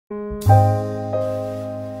What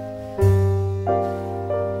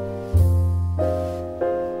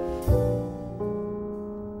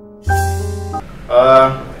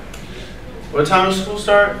time does school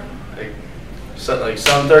start? Like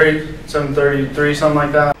 7:30, 7:33, something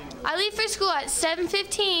like that. I leave for school at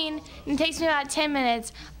 7:15 and it takes me about 10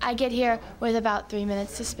 minutes. I get here with about 3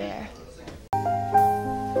 minutes to spare.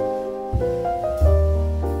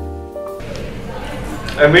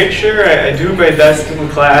 I make sure I do my best in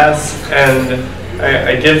class, and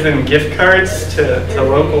I give them gift cards to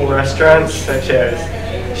local restaurants such as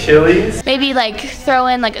Chili's. Maybe like throw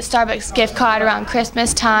in like a Starbucks gift card around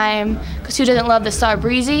Christmas time, because who doesn't love the Star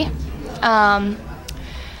Breezy? I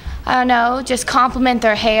don't know, just compliment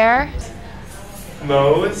their hair.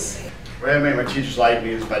 Moe's. The way I make my teachers like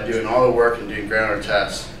me is by doing all the work and doing grammar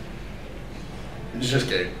tests. It's just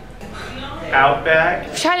kidding.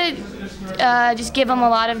 Outback. Try to just give them a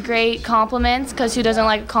lot of great compliments, because who doesn't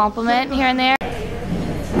like a compliment here and there?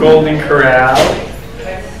 Golden Corral.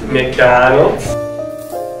 McDonald's.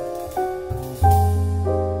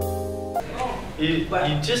 You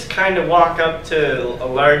just kind of walk up to a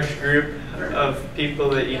large group of people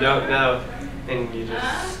that you don't know, and you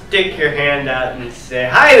just stick your hand out and say,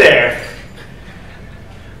 "Hi there,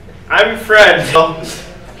 I'm Fred."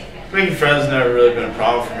 Making friends has never really been a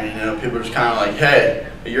problem for me, you know. People are just kind of like, hey,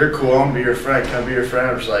 you're cool, I'm gonna be your friend, can I be your friend?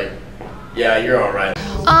 I'm just like, yeah, you're alright.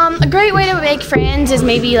 A great way to make friends is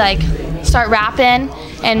maybe like start rapping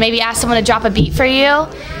and maybe ask someone to drop a beat for you.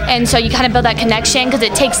 And so you kind of build that connection, because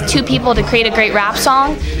it takes two people to create a great rap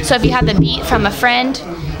song. So if you have the beat from a friend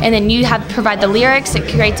and then you have to provide the lyrics, it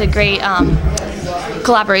creates a great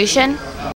collaboration.